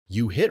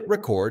You hit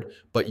record,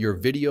 but your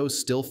videos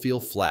still feel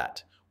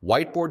flat.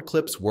 Whiteboard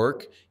clips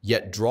work,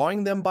 yet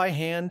drawing them by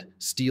hand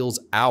steals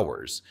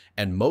hours,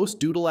 and most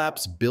Doodle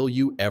apps bill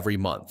you every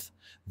month.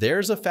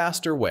 There's a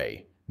faster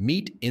way.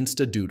 Meet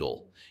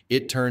InstaDoodle.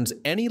 It turns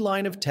any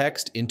line of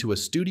text into a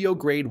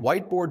studio-grade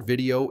whiteboard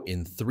video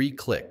in 3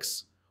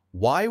 clicks.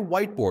 Why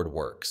Whiteboard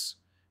Works?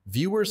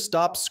 Viewers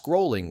stop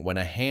scrolling when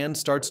a hand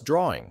starts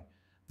drawing.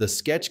 The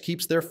sketch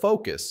keeps their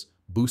focus,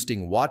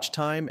 boosting watch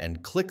time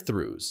and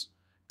click-throughs.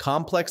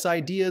 Complex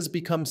ideas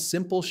become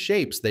simple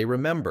shapes they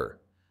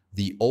remember.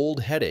 The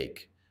old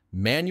headache: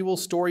 manual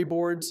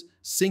storyboards,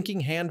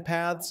 syncing hand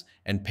paths,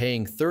 and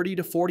paying $30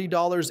 to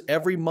 $40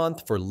 every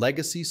month for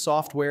legacy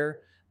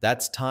software.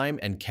 That's time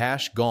and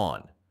cash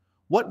gone.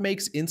 What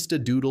makes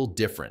InstaDoodle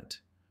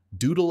different?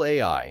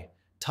 DoodleAI.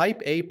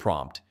 Type a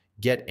prompt,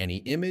 get any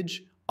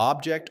image,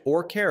 object,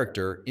 or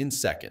character in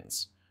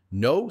seconds.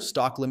 No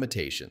stock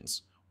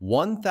limitations.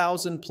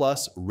 1,000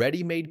 plus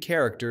ready-made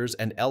characters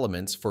and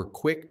elements for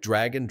quick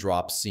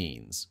drag-and-drop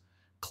scenes.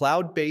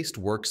 Cloud-based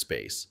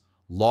workspace.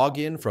 Log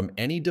in from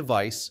any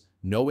device,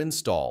 no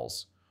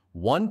installs.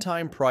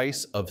 One-time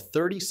price of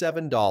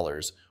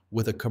 $37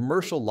 with a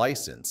commercial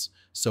license,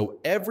 so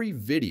every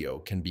video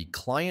can be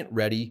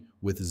client-ready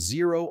with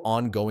 0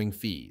 ongoing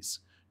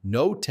fees.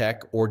 No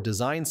tech or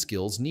design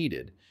skills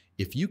needed.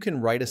 If you can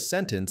write a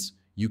sentence,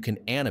 you can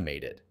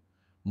animate it.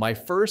 My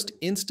first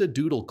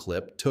InstaDoodle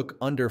clip took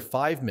under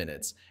 5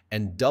 minutes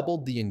and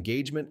doubled the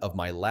engagement of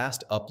my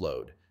last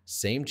upload.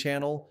 Same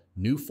channel,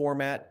 new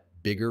format,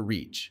 bigger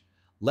reach.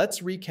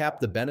 Let's recap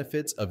the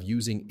benefits of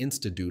using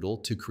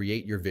InstaDoodle to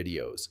create your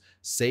videos.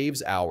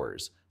 Saves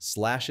hours,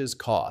 slashes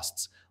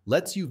costs,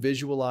 lets you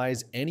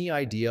visualize any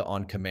idea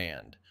on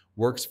command.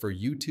 Works for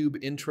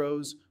YouTube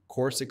intros,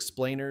 course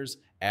explainers,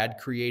 ad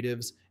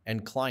creatives,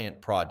 and client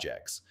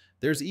projects.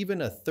 There's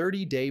even a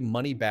 30-day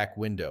money-back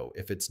window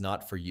if it's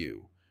not for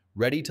you.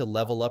 Ready to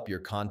level up your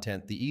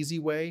content the easy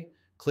way?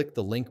 Click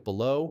the link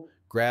below,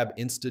 grab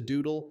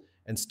InstaDoodle,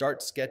 and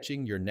start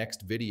sketching your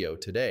next video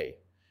today.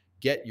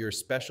 Get your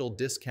special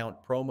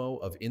discount promo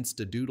of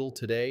InstaDoodle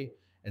today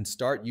and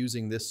start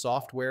using this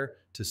software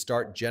to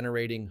start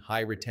generating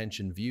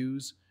high-retention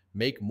views,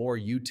 make more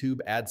YouTube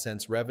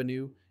AdSense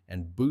revenue,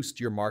 and boost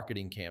your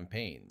marketing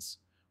campaigns.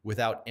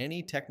 Without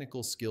any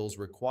technical skills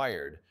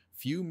required,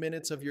 few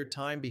minutes of your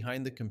time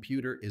behind the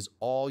computer is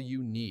all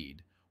you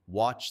need.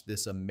 Watch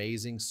this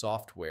amazing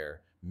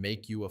software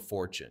make you a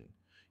fortune.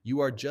 You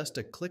are just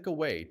a click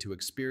away to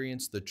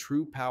experience the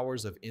true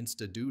powers of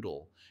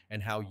InstaDoodle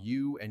and how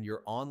you and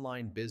your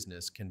online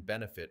business can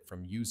benefit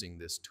from using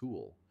this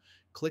tool.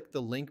 Click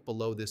the link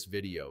below this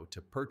video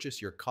to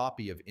purchase your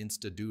copy of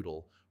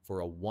InstaDoodle for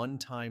a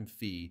one-time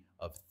fee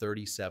of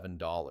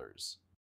 $37.